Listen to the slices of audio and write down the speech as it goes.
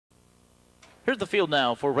Here's the field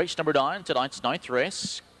now for race number 9, tonight's 9th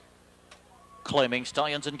race. Claiming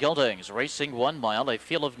Stallions and Geldings, racing 1 mile, a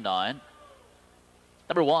field of 9.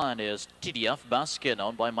 Number 1 is TDF Baskin,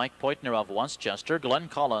 owned by Mike Poitner of Westchester. Glenn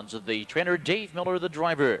Collins, the trainer. Dave Miller, the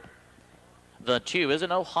driver. The 2 is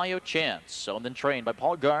an Ohio Chance, owned and trained by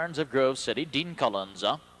Paul Garnes of Grove City. Dean Collins.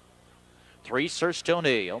 3, Sir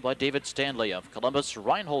Stoney, owned by David Stanley of Columbus.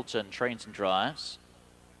 Reinholdson trains and drives.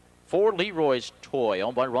 4, Leroy's Toy,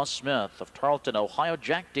 owned by Russ Smith of Tarleton, Ohio.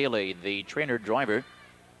 Jack Daly, the trainer-driver.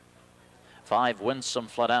 5, Winsome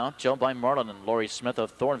Flat Out, owned by Marlon and Laurie Smith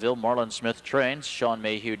of Thornville. Marlon Smith trains. Sean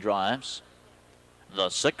Mayhew drives. The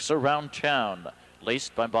 6, Around Town,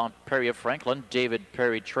 laced by Bob Perry of Franklin. David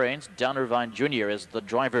Perry trains. Don Irvine Jr. is the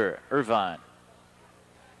driver. Irvine.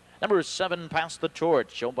 Number 7, Pass the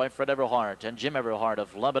Torch, owned by Fred Everhart and Jim Everhart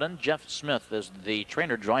of Lebanon. Jeff Smith is the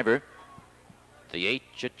trainer-driver. The 8,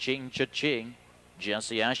 Cha-Ching, Cha-Ching,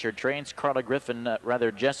 Jesse Asher trains.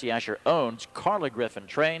 Jesse Asher owns. Carla Griffin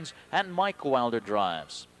trains, and Mike Wilder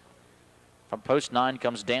drives. From post 9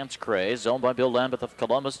 comes Dance Craze, owned by Bill Lambeth of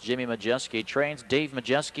Columbus. Jimmy Majeski trains. Dave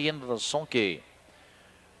Majeski into the sulky.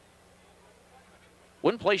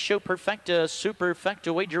 Win, play, show, perfecta,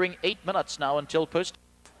 superfecta, wagering 8 minutes now until post.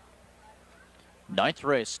 9th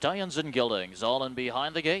race, Stallions and Geldings, all in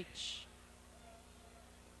behind the gates.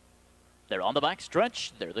 They're on the back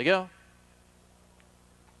stretch. There they go.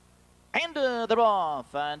 And they're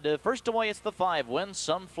off. And first away, it's the 5,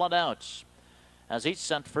 Winsome Flat Out. As he's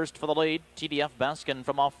sent first for the lead, TDF Baskin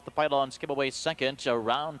from off the pylon, skip away second.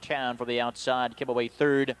 Around Town for the outside, skip away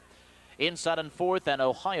third. Inside and fourth, and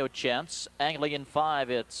Ohio Chance. Angling in 5,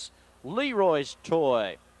 it's Leroy's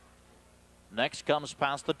Toy. Next comes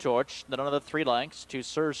Pass the Torch. Then another 3 lengths to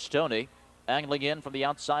Sir Stoney. Angling in from the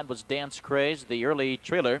outside was Dance Craze, the early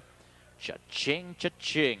trailer. Cha-Ching,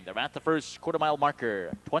 Cha-Ching. They're at the first quarter-mile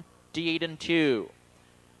marker, 28 and 2.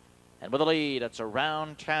 And with the lead, it's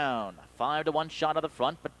Around Town. 5 to 1 shot of the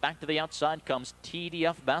front, but back to the outside comes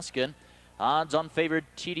TDF Baskin. Odds on favored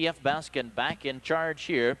TDF Baskin back in charge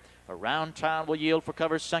here. Around Town will yield for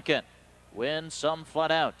cover second. Winsome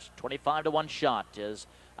Flat Out. 25 to 1 shot is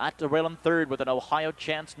at the rail in third with an Ohio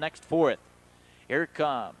Chance next fourth. Here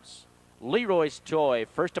comes Leroy's Toy,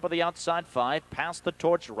 first up on the outside 5. Pass the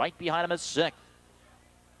Torch, right behind him is 6th.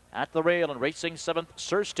 At the rail and racing 7th,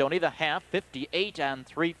 Sir Stoney, the half, 58 and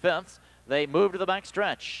 3/5. They move to the back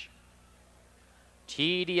stretch.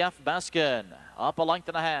 TDF Baskin, up a length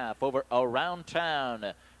and a half over Around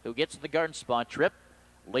Town, who gets the guard spot trip.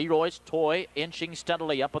 Leroy's Toy inching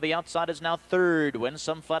steadily up on the outside is now 3rd.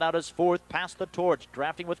 Winsome Flat Out is 4th. Pass the Torch,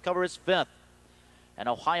 drafting with cover is 5th. And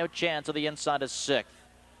Ohio Chance on the inside is 6th.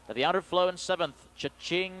 To the outer flow in 7th,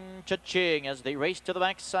 Cha-Ching, Cha-Ching as they race to the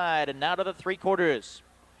backside and now to the 3/4.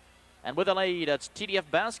 And with a lead, it's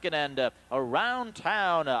TDF Baskin and Around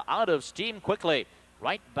Town out of steam quickly.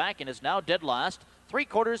 Right back and is now dead last.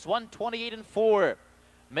 3/4, 128 and 4.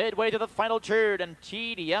 Midway to the final turn, and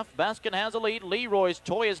TDF Baskin has a lead. Leroy's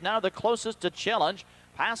Toy is now the closest to challenge.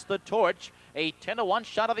 Pass the Torch, a 10 to 1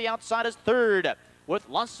 shot of the outside is 3rd. With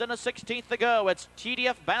less than a 16th to go, it's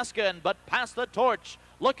TDF Baskin, but Pass the Torch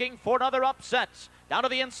looking for another upset. Down to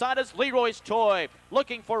the inside is Leroy's Toy.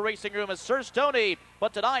 Looking for racing room is Sir Stoney,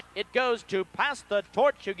 but tonight it goes to Pass the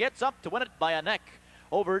Torch, who gets up to win it by a neck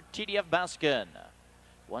over TDF Baskin.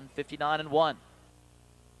 159 and 1.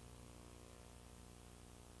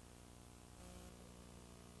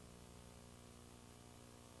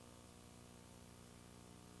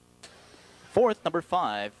 Fourth, number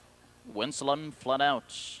 5, Winsome Flat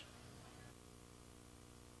Out.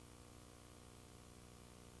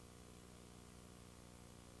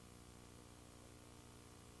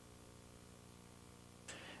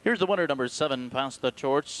 Here's the winner, number 7, Pass the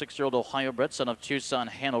Torch, 6-year-old Ohio bred, son of Tucson,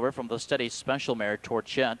 Hanover, from the steady special mare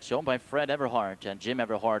Torchette, owned by Fred Everhart and Jim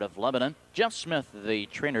Everhart of Lebanon. Jeff Smith, the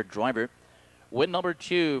trainer-driver. Win number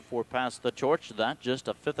 2 for Pass the Torch. That just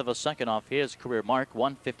a 1/5 of a second off his career mark,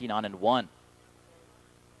 159 and 1.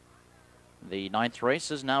 The 9th race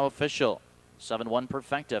is now official. 7-1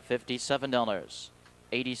 Perfecta,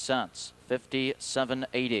 $57.80,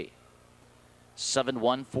 57.80.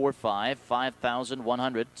 7-1-4-5,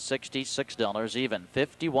 $5,166 even,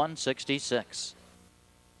 51.66.